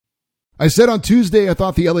I said on Tuesday I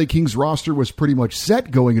thought the LA Kings roster was pretty much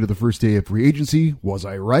set going into the first day of free agency. Was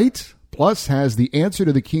I right? Plus, has the answer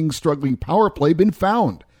to the Kings' struggling power play been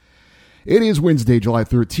found? It is Wednesday, July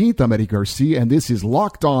 13th. I'm Eddie Garcia, and this is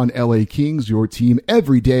Locked On LA Kings, your team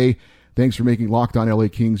every day. Thanks for making Locked On LA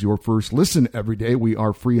Kings your first listen every day. We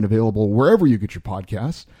are free and available wherever you get your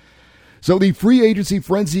podcasts. So the free agency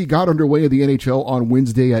frenzy got underway in the NHL on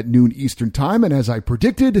Wednesday at noon Eastern time, and as I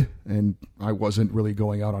predicted, and I wasn't really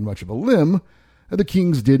going out on much of a limb, the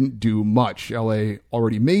Kings didn't do much. LA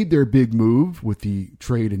already made their big move with the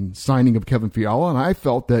trade and signing of Kevin Fiala, and I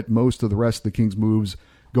felt that most of the rest of the Kings' moves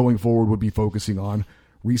going forward would be focusing on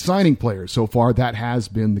re-signing players. So far, that has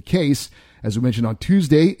been the case. As we mentioned on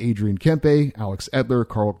Tuesday, Adrian Kempe, Alex Edler,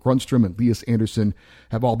 Carl Grundstrom, and Elias Anderson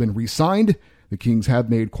have all been re-signed. The Kings have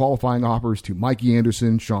made qualifying offers to Mikey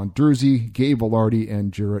Anderson, Sean Dursey, Gabe Velarde,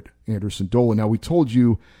 and Jarrett Anderson-Dolan. Now, we told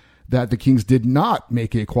you that the Kings did not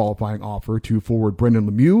make a qualifying offer to forward Brendan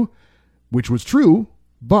Lemieux, which was true,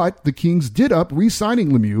 but the Kings did up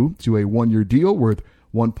re-signing Lemieux to a one-year deal worth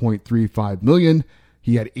 $1.35 million.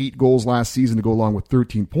 He had 8 goals last season to go along with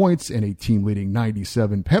 13 points and a team-leading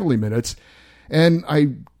 97 penalty minutes. And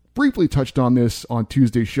I briefly touched on this on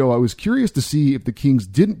Tuesday's show. I was curious to see if the Kings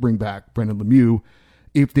didn't bring back Brendan Lemieux,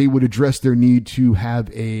 if they would address their need to have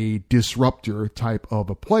a disruptor type of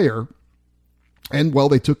a player. And, well,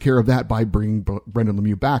 they took care of that by bringing Brendan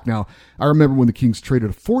Lemieux back. Now, I remember when the Kings traded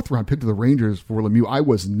a 4th-round pick to the Rangers for Lemieux, I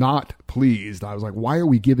was not pleased. I was like, why are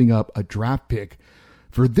we giving up a draft pick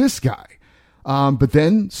for this guy? But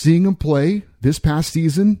then seeing him play this past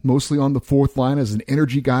season, mostly on the 4th line as an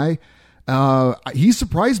energy guy, he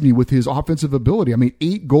surprised me with his offensive ability. I mean,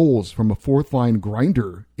 8 goals from a 4th line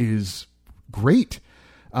grinder is great.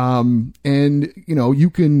 And, you know,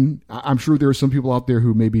 I'm sure there are some people out there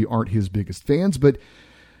who maybe aren't his biggest fans, but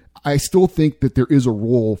I still think that there is a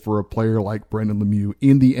role for a player like Brendan Lemieux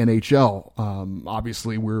in the NHL.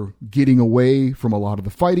 Obviously, we're getting away from a lot of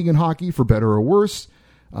the fighting in hockey, for better or worse.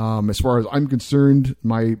 As far as I'm concerned,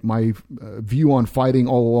 my view on fighting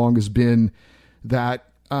all along has been that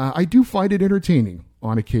I do find it entertaining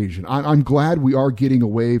on occasion. I'm glad we are getting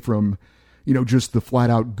away from, you know, just the flat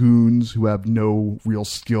out goons who have no real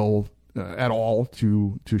skill at all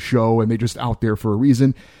to show, and they just out there for a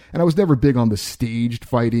reason. And I was never big on the staged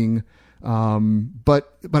fighting.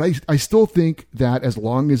 But I still think that as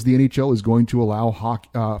long as the NHL is going to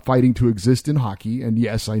allow fighting to exist in hockey, and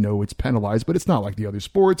yes, I know it's penalized, but it's not like the other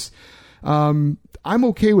sports, I'm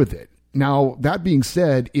okay with it. Now, that being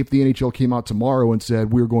said, if the NHL came out tomorrow and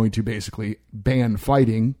said, we're going to basically ban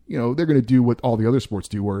fighting, you know, they're going to do what all the other sports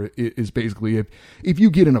do, where it is basically if you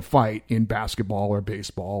get in a fight in basketball or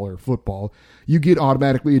baseball or football, you get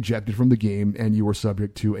automatically ejected from the game and you are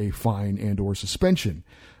subject to a fine and or suspension.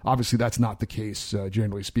 Obviously, that's not the case,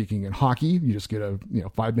 generally speaking, in hockey. You just get a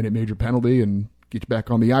 5-minute major penalty and get you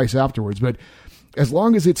back on the ice afterwards. But as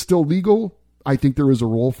long as it's still legal, I think there is a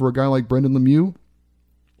role for a guy like Brendan Lemieux.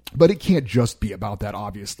 But it can't just be about that,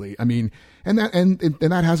 obviously. I mean, and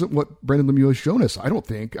that hasn't what Brendan Lemieux has shown us, I don't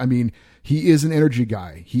think. I mean, he is an energy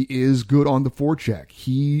guy. He is good on the forecheck.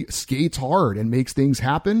 He skates hard and makes things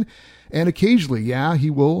happen. And occasionally, yeah,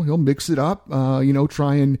 he'll mix it up,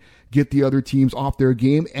 try and get the other teams off their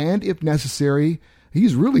game. And if necessary,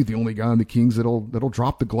 he's really the only guy on the Kings that'll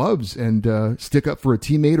drop the gloves and stick up for a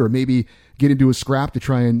teammate, or maybe get into a scrap to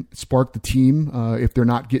try and spark the team if they're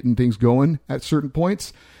not getting things going at certain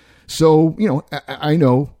points. So, you know, I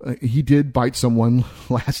know he did bite someone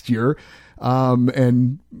last year,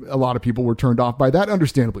 and a lot of people were turned off by that,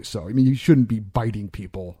 understandably so. I mean, you shouldn't be biting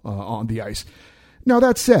people on the ice. Now,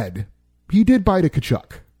 that said, he did bite a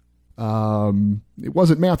Tkachuk. It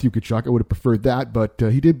wasn't Matthew Tkachuk. I would have preferred that, but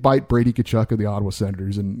he did bite Brady Tkachuk of the Ottawa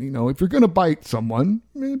Senators. And, you know, if you're going to bite someone,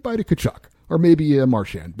 bite a Tkachuk, or maybe a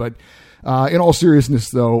Marchand. But in all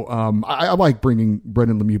seriousness, though, I like bringing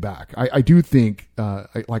Brendan Lemieux back. I do think,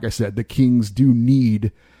 like I said, the Kings do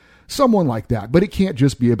need someone like that, but it can't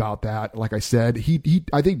just be about that. Like I said,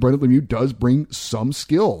 I think Brendan Lemieux does bring some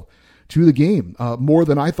skill to the game, more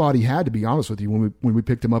than I thought he had, to be honest with you, when we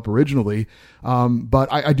picked him up originally.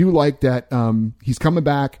 But I do like that he's coming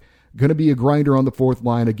back, going to be a grinder on the 4th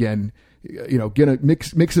line again. You know, gonna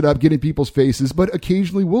mix it up, get in people's faces, but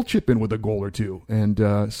occasionally we'll chip in with a goal or two.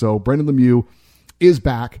 And so Brendan Lemieux is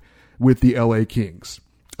back with the LA Kings.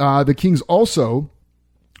 The Kings also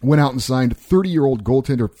went out and signed 30-year-old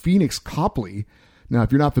goaltender Phoenix Copley. Now,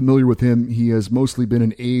 if you're not familiar with him, he has mostly been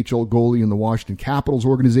an AHL goalie in the Washington Capitals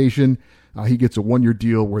organization. He gets a 1-year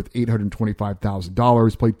deal worth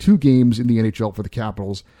 $825,000. Played 2 games in the NHL for the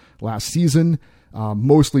Capitals last season.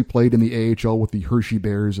 Mostly played in the AHL with the Hershey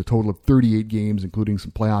Bears, a total of 38 games, including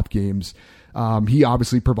some playoff games. He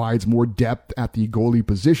obviously provides more depth at the goalie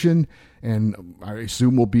position, and I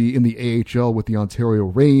assume will be in the AHL with the Ontario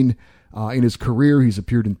Reign. In his career, he's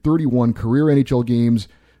appeared in 31 career NHL games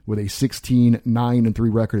with a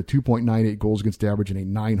 16-9-3 record, a 2.98 goals against average, and a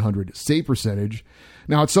 .900 save percentage.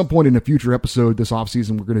 Now, at some point in a future episode this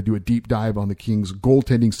offseason, we're going to do a deep dive on the Kings'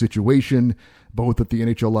 goaltending situation, both at the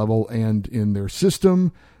NHL level and in their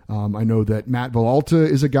system. I know that Matt Villalta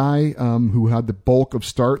is a guy who had the bulk of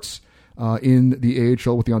starts in the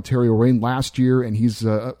AHL with the Ontario Reign last year, and he's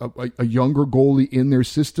a younger goalie in their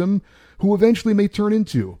system who eventually may turn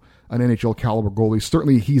into an NHL caliber goalie.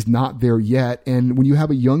 Certainly he's not there yet. And when you have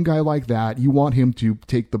a young guy like that, you want him to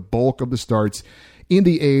take the bulk of the starts in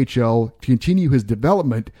the AHL, to continue his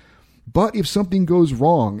development. But if something goes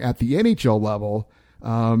wrong at the NHL level,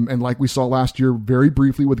 and like we saw last year very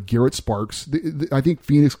briefly with Garrett Sparks, I think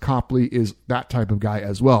Phoenix Copley is that type of guy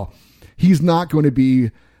as well. He's not going to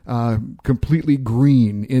be completely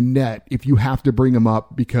green in net if you have to bring him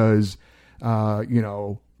up because,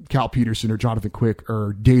 Cal Peterson or Jonathan Quick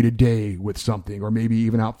are day-to-day with something, or maybe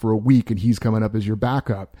even out for a week and he's coming up as your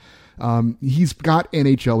backup. He's got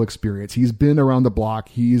NHL experience. He's been around the block.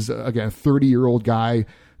 He's, again, a 30-year-old guy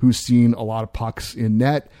who's seen a lot of pucks in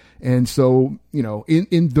net. And so,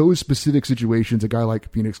 in those specific situations, a guy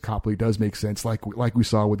like Phoenix Copley does make sense, like we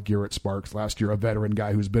saw with Garrett Sparks last year, a veteran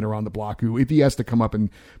guy who's been around the block, who, if he has to come up and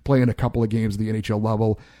play in a couple of games at the NHL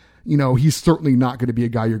level, he's certainly not going to be a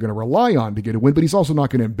guy you're going to rely on to get a win, but he's also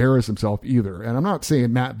not going to embarrass himself either. And I'm not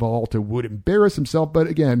saying Matt Villalta would embarrass himself, but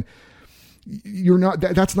again,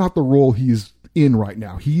 that's not the role he's in right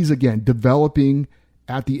now. He's, again, developing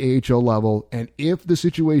at the AHL level. And if the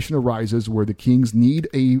situation arises where the Kings need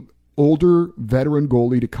a older veteran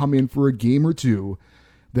goalie to come in for a game or two,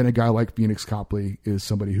 then a guy like Phoenix Copley is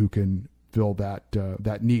somebody who can fill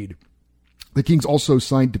that need. The Kings also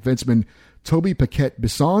signed defenseman Toby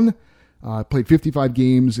Paquette-Bisson, played 55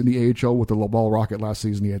 games in the AHL with the Laval Rocket last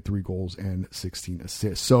season. He had 3 goals and 16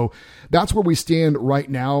 assists. So that's where we stand right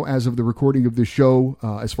now as of the recording of this show,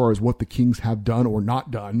 as far as what the Kings have done or not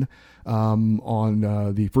done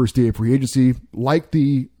on the first day of free agency. Like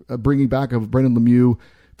the bringing back of Brendan Lemieux,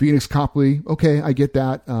 Phoenix Copley, okay, I get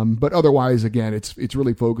that. But otherwise, again, it's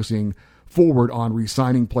really focusing forward on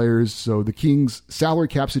re-signing players. So the Kings' salary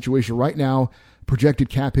cap situation right now, projected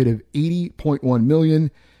cap hit of $80.1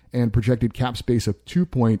 million and projected cap space of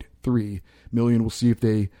 $2.3 million. We'll see if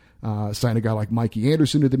they sign a guy like Mikey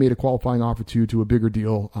Anderson, who they made a qualifying offer to a bigger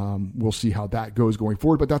deal. We'll see how that goes going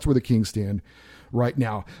forward, but that's where the Kings stand right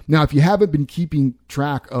now. Now, if you haven't been keeping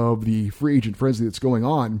track of the free agent frenzy that's going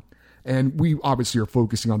on, and we obviously are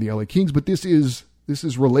focusing on the LA Kings, but this is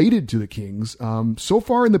related to the Kings. So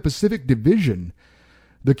far in the Pacific Division,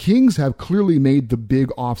 the Kings have clearly made the big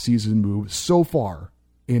offseason move so far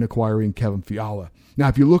in acquiring Kevin Fiala. Now,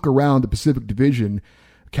 if you look around the Pacific Division,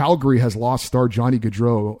 Calgary has lost star Johnny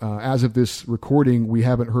Gaudreau. As of this recording, we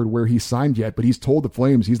haven't heard where he signed yet, but he's told the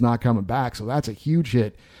Flames he's not coming back, so that's a huge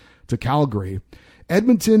hit to Calgary.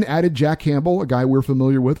 Edmonton added Jack Campbell, a guy we're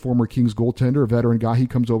familiar with, former Kings goaltender, a veteran guy. He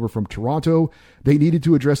comes over from Toronto. They needed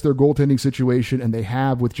to address their goaltending situation, and they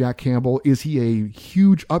have with Jack Campbell. Is he a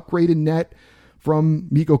huge upgrade in net from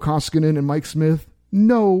Mikko Koskinen and Mike Smith?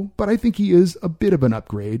 No, but I think he is a bit of an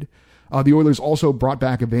upgrade. The Oilers also brought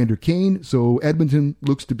back Evander Kane, so Edmonton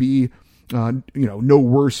looks to be no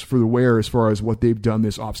worse for the wear as far as what they've done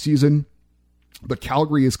this offseason. But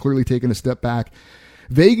Calgary has clearly taken a step back.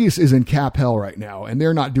 Vegas is in cap hell right now, and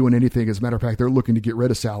they're not doing anything. As a matter of fact, they're looking to get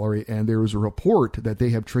rid of salary, and there was a report that they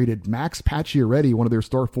have traded Max Pacioretty, one of their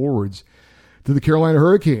star forwards, to the Carolina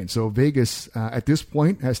Hurricanes. So Vegas, at this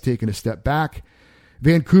point, has taken a step back.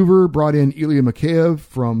 Vancouver brought in Ilya Mikheyev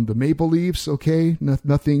from the Maple Leafs. Okay,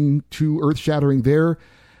 nothing too earth-shattering there.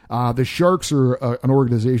 The Sharks are an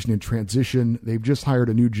organization in transition. They've just hired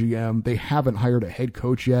a new GM. They haven't hired a head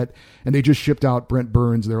coach yet, and they just shipped out Brent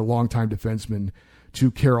Burns, their longtime defenseman, to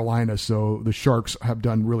Carolina. So the Sharks have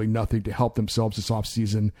done really nothing to help themselves this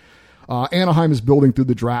offseason. Anaheim is building through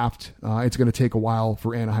the draft. It's going to take a while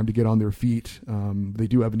for Anaheim to get on their feet. They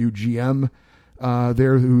do have a new GM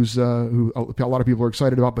there who a lot of people are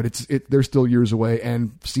excited about, but they're still years away.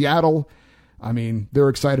 And Seattle, I mean, they're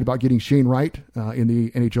excited about getting Shane Wright in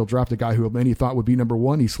the NHL draft, a guy who many thought would be number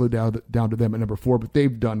 1. He slid down to them at number 4, but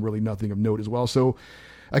they've done really nothing of note as well. So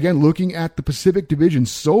again, looking at the Pacific Division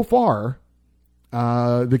so far,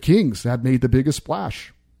 the Kings have made the biggest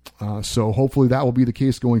splash. So hopefully that will be the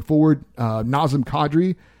case going forward. Nazem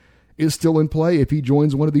Kadri is still in play. If he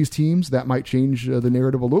joins one of these teams, that might change the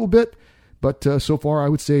narrative a little bit. But so far, I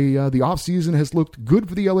would say the offseason has looked good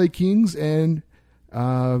for the LA Kings and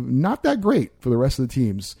not that great for the rest of the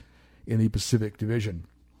teams in the Pacific Division.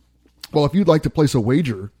 Well, if you'd like to place a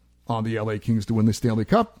wager on the LA Kings to win the Stanley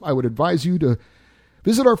Cup, I would advise you to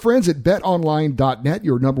visit our friends at betonline.net,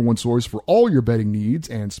 your number one source for all your betting needs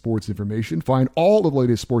and sports information. Find all of the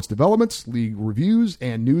latest sports developments, league reviews,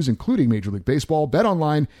 and news, including Major League Baseball.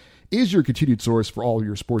 BetOnline is your continued source for all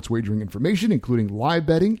your sports wagering information, including live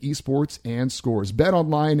betting, esports, and scores.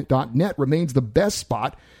 BetOnline.net remains the best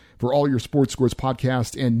spot for all your sports scores,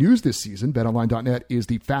 podcasts, and news this season. BetOnline.net is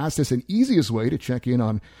the fastest and easiest way to check in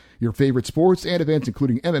on your favorite sports and events,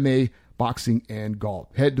 including MMA, boxing, and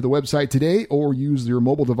golf. Head to the website today or use your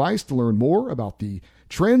mobile device to learn more about the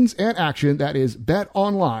trends and action. That is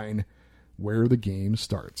BetOnline, where the game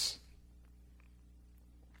starts.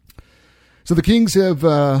 So the Kings have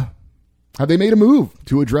they made a move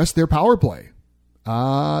to address their power play?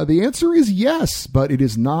 The answer is yes, but it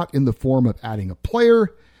is not in the form of adding a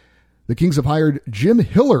player. The Kings have hired Jim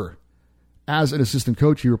Hiller as an assistant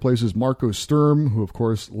coach. He replaces Marco Sturm, who, of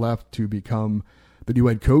course, left to become the new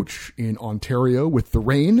head coach in Ontario with the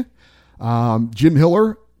Reign. Jim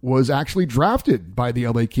Hiller was actually drafted by the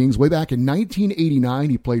LA Kings way back in 1989.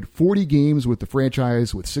 He played 40 games with the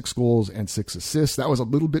franchise with 6 goals and 6 assists. That was a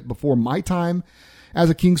little bit before my time as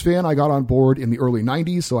a Kings fan. I got on board in the early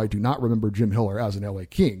 90s, so I do not remember Jim Hiller as an LA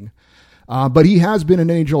King. But he has been an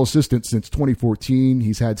NHL assistant since 2014.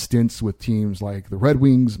 He's had stints with teams like the Red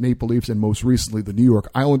Wings, Maple Leafs, and most recently the New York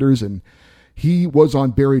Islanders. And he was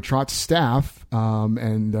on Barry Trotz's staff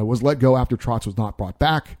and was let go after Trotz was not brought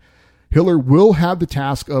back. Hiller will have the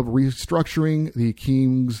task of restructuring the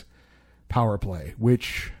Kings' power play,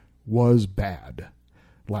 which was bad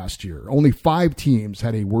last year. Only 5 teams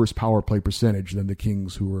had a worse power play percentage than the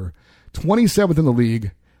Kings, who were 27th in the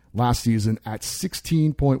league last season at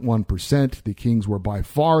 16.1%. The Kings were by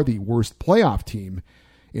far the worst playoff team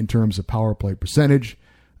in terms of power play percentage.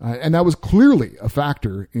 And that was clearly a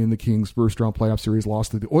factor in the Kings' first-round playoff series loss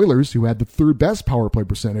to the Oilers, who had the third best power play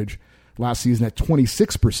percentage last season at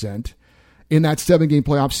 26%. In that 7-game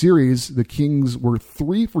playoff series, the Kings were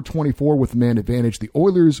 3 for 24 with man advantage. The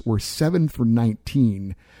Oilers were 7 for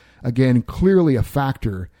 19. Again, clearly a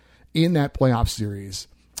factor in that playoff series.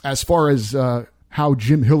 As far as how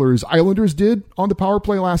Jim Hiller's Islanders did on the power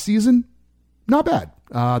play last season, not bad.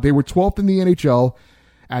 They were 12th in the NHL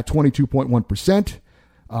at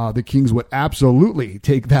 22.1%. The Kings would absolutely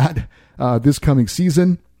take that this coming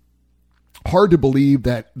season. Hard to believe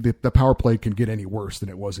that the power play can get any worse than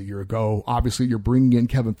it was a year ago. Obviously, you're bringing in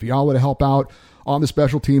Kevin Fiala to help out on the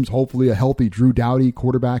special teams. Hopefully, a healthy Drew Doughty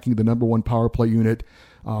quarterbacking the number one power play unit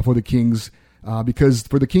for the Kings. Because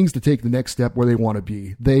for the Kings to take the next step where they want to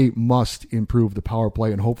be, they must improve the power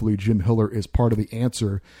play, and hopefully Jim Hiller is part of the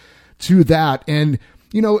answer to that. And,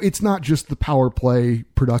 you know, it's not just the power play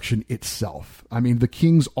production itself. I mean, the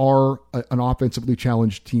Kings are an offensively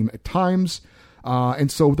challenged team at times,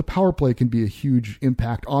 and so the power play can be a huge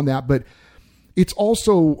impact on that. But it's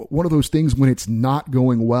also one of those things when it's not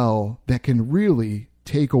going well that can really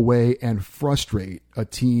take away and frustrate a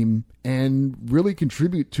team and really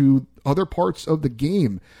contribute to other parts of the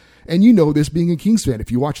game. And you know this being a Kings fan.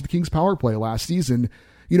 If you watch the Kings power play last season,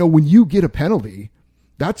 you know, when you get a penalty,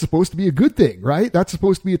 that's supposed to be a good thing, right? That's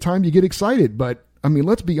supposed to be a time you get excited. But I mean,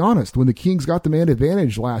 let's be honest. When the Kings got the man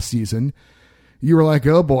advantage last season, you were like,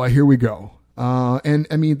 oh boy, here we go. And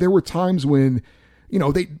I mean, there were times when, you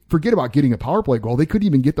know, they forget about getting a power play goal. They couldn't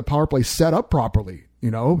even get the power play set up properly, you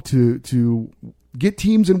know, to get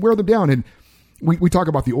teams and wear them down. And we talk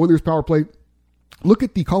about the Oilers power play. Look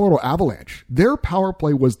at the Colorado Avalanche. Their power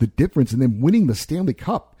play was the difference in them winning the Stanley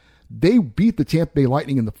Cup. They beat the Tampa Bay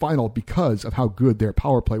Lightning in the final because of how good their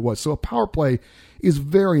power play was. So a power play is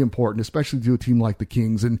very important, especially to a team like the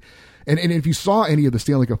Kings. And if you saw any of the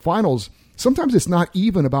Stanley Cup finals, sometimes it's not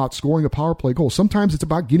even about scoring a power play goal. Sometimes it's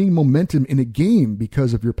about getting momentum in a game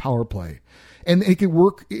because of your power play. And it can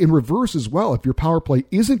work in reverse as well. If your power play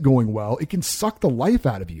isn't going well, it can suck the life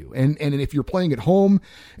out of you. And if you're playing at home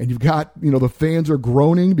and you've got, you know, the fans are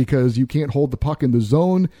groaning because you can't hold the puck in the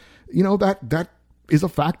zone, you know, that is a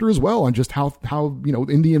factor as well on just how, you know,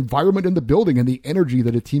 in the environment in the building and the energy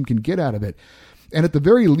that a team can get out of it. And at the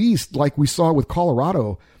very least, like we saw with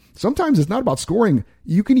Colorado, sometimes it's not about scoring.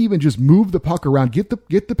 You can even just move the puck around, get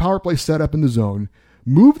the power play set up in the zone,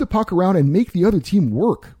 move the puck around and make the other team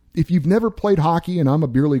work. If you've never played hockey, and I'm a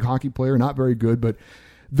beer league hockey player, not very good, but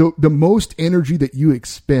the most energy that you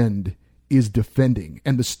expend is defending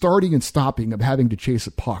and the starting and stopping of having to chase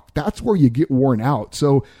a puck. That's where you get worn out.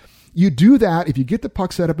 So you do that. If you get the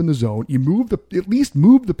puck set up in the zone, you at least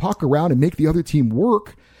move the puck around and make the other team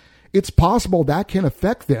work. it's possible that can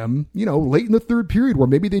affect them, late in the third period where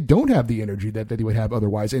maybe they don't have the energy that they would have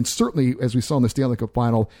otherwise. And certainly, as we saw in the Stanley Cup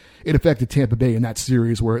final, it affected Tampa Bay in that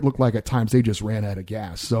series where it looked like at times they just ran out of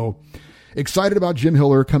gas. So excited about Jim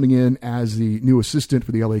Hiller coming in as the new assistant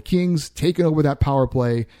for the LA Kings, taking over that power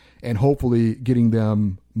play and hopefully getting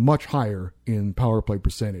them much higher in power play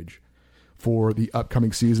percentage for the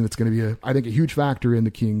upcoming season. It's going to be, I think, a huge factor in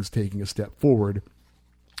the Kings taking a step forward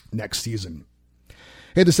next season.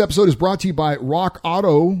 Hey, this episode is brought to you by Rock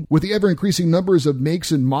Auto. With the ever-increasing numbers of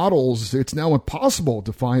makes and models, it's now impossible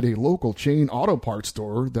to find a local chain auto parts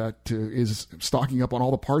store that is stocking up on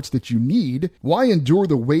all the parts that you need. Why endure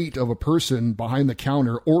the wait of a person behind the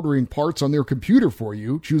counter ordering parts on their computer for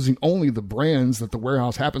you, choosing only the brands that the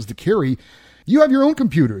warehouse happens to carry? You have your own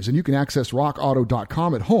computers, and you can access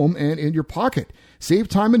rockauto.com at home and in your pocket. Save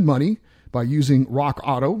time and money by using Rock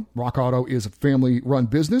Auto. Rock Auto is a family-run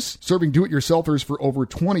business serving do-it-yourselfers for over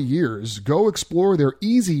 20 years. Go explore their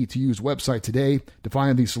easy-to-use website today to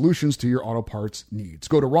find the solutions to your auto parts needs.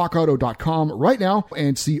 Go to rockauto.com right now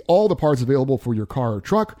and see all the parts available for your car or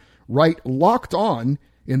truck. Write Locked On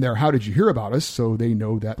in their How Did You Hear About Us so they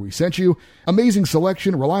know that we sent you. Amazing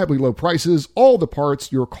selection, reliably low prices, all the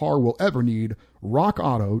parts your car will ever need.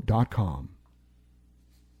 rockauto.com.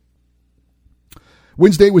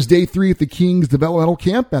 Wednesday was day 3 at the Kings developmental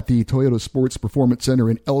camp at the Toyota Sports Performance Center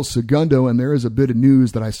in El Segundo, and there is a bit of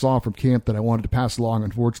news that I saw from camp that I wanted to pass along.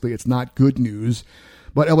 Unfortunately, it's not good news,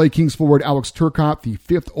 but LA Kings forward Alex Turcotte, the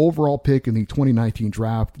 5th overall pick in the 2019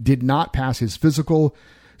 draft, did not pass his physical,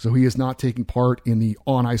 so he is not taking part in the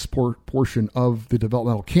on-ice portion of the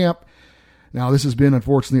developmental camp. Now, this has been,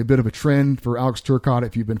 unfortunately, a bit of a trend for Alex Turcotte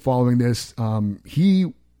if you've been following this.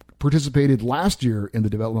 He participated last year in the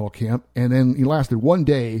developmental camp, and then he lasted one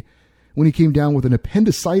day when he came down with an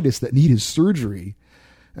appendicitis that needed surgery.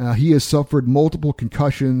 He has suffered multiple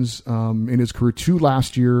concussions in his career, 2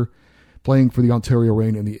 last year, playing for the Ontario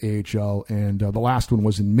Reign in the AHL, and the last one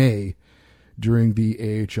was in May during the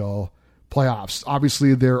AHL playoffs.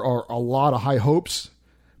 Obviously, there are a lot of high hopes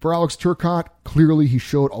for Alex Turcotte. Clearly, he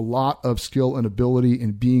showed a lot of skill and ability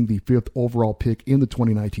in being the 5th overall pick in the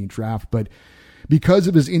 2019 draft, but because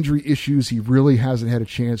of his injury issues, he really hasn't had a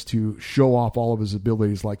chance to show off all of his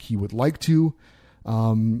abilities like he would like to.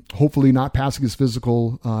 Hopefully not passing his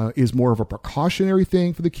physical is more of a precautionary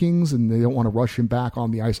thing for the Kings, and they don't want to rush him back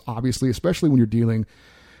on the ice, obviously, especially when you're dealing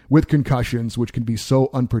with concussions, which can be so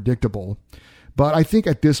unpredictable. But I think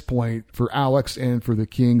at this point, for Alex and for the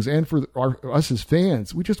Kings and for us as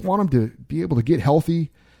fans, we just want him to be able to get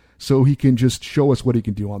healthy so he can just show us what he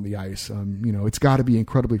can do on the ice. It's got to be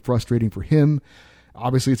incredibly frustrating for him.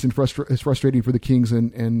 Obviously, it's frustrating for the Kings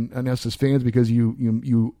and us as fans because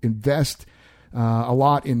you invest a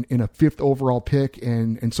lot in a 5th overall pick,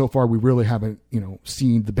 and so far we really haven't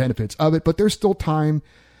seen the benefits of it. But there's still time.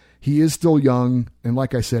 He is still young, and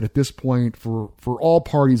like I said, at this point, for all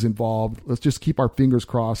parties involved, let's just keep our fingers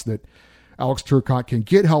crossed that Alex Turcotte can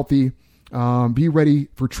get healthy. Be ready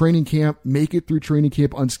for training camp, make it through training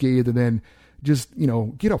camp unscathed, and then just,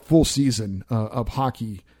 get a full season of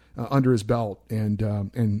hockey under his belt and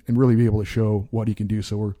really be able to show what he can do.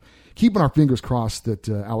 So we're keeping our fingers crossed that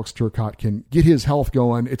Alex Turcotte can get his health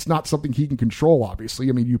going. It's not something he can control, obviously.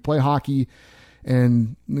 I mean, you play hockey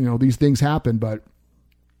and, these things happen, but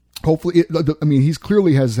hopefully, he's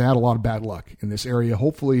clearly has had a lot of bad luck in this area.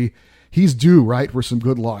 Hopefully he's due, right, for some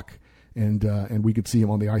good luck. And we could see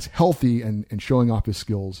him on the ice healthy and showing off his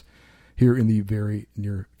skills here in the very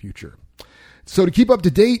near future. So to keep up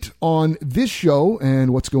to date on this show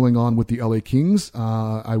and what's going on with the LA Kings,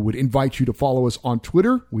 I would invite you to follow us on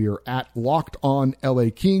Twitter. We are at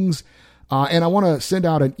LockedOnLAKings. And I want to send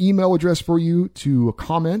out an email address for you to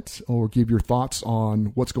comment or give your thoughts on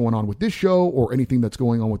what's going on with this show or anything that's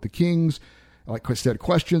going on with the Kings. Like I said,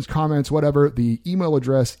 questions, comments, whatever. The email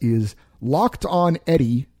address is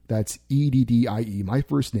lockedoneddie. That's EDDIE, my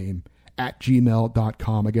first name,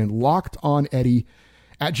 @gmail.com. Again, lockedoneddie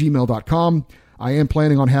 @gmail.com. I am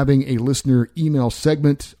planning on having a listener email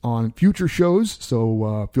segment on future shows,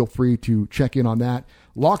 so feel free to check in on that.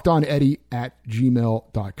 lockedoneddie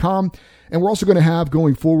 @gmail.com. And we're also going to have,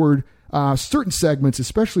 going forward, certain segments,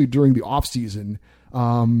 especially during the off-season,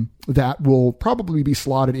 that will probably be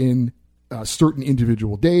slotted in certain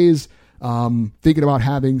individual days. Thinking about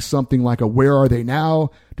having something like a Where Are They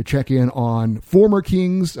Now to check in on former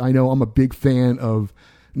Kings. I know I'm a big fan of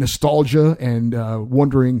nostalgia and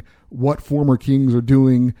wondering what former Kings are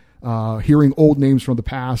doing, hearing old names from the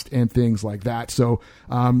past and things like that. So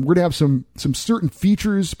we're going to have some certain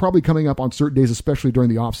features probably coming up on certain days, especially during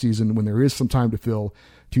the off season when there is some time to fill,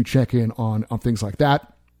 to check in on things like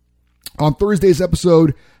that. On Thursday's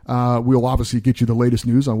episode, we'll obviously get you the latest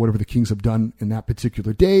news on whatever the Kings have done in that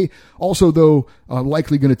particular day. Also, though,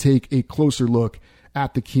 likely going to take a closer look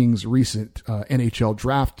at the Kings' recent NHL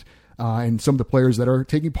draft and some of the players that are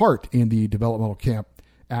taking part in the developmental camp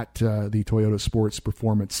at the Toyota Sports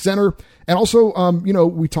Performance Center. And also,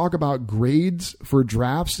 we talk about grades for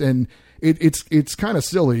drafts, and it's kind of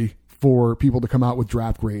silly for people to come out with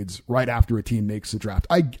draft grades right after a team makes the draft.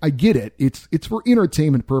 I get it. It's for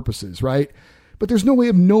entertainment purposes, right? But there's no way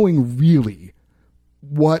of knowing really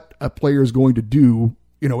what a player is going to do,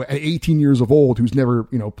 at 18 years of old, who's never,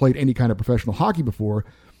 played any kind of professional hockey before.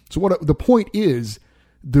 So what the point is,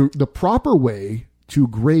 the proper way to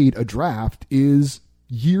grade a draft is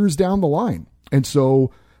years down the line. And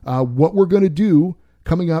so what we're going to do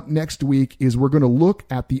coming up next week is we're going to look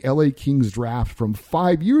at the LA Kings draft from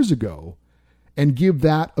 5 years ago and give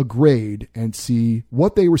that a grade and see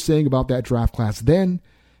what they were saying about that draft class then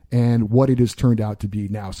and what it has turned out to be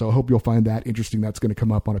now. So I hope you'll find that interesting. That's going to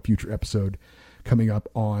come up on a future episode coming up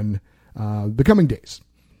on the coming days.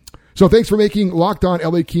 So thanks for making Locked On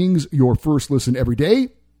LA Kings your first listen every day.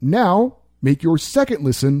 Now, make your second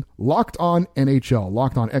listen Locked On NHL.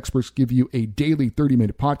 Locked On experts give you a daily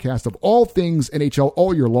 30-minute podcast of all things NHL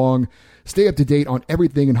all year long. Stay up to date on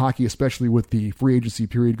everything in hockey, especially with the free agency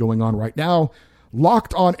period going on right now.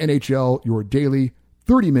 Locked On NHL, your daily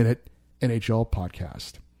 30-minute NHL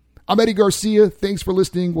podcast. I'm Eddie Garcia. Thanks for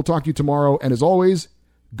listening. We'll talk to you tomorrow. And as always,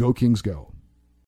 go Kings go.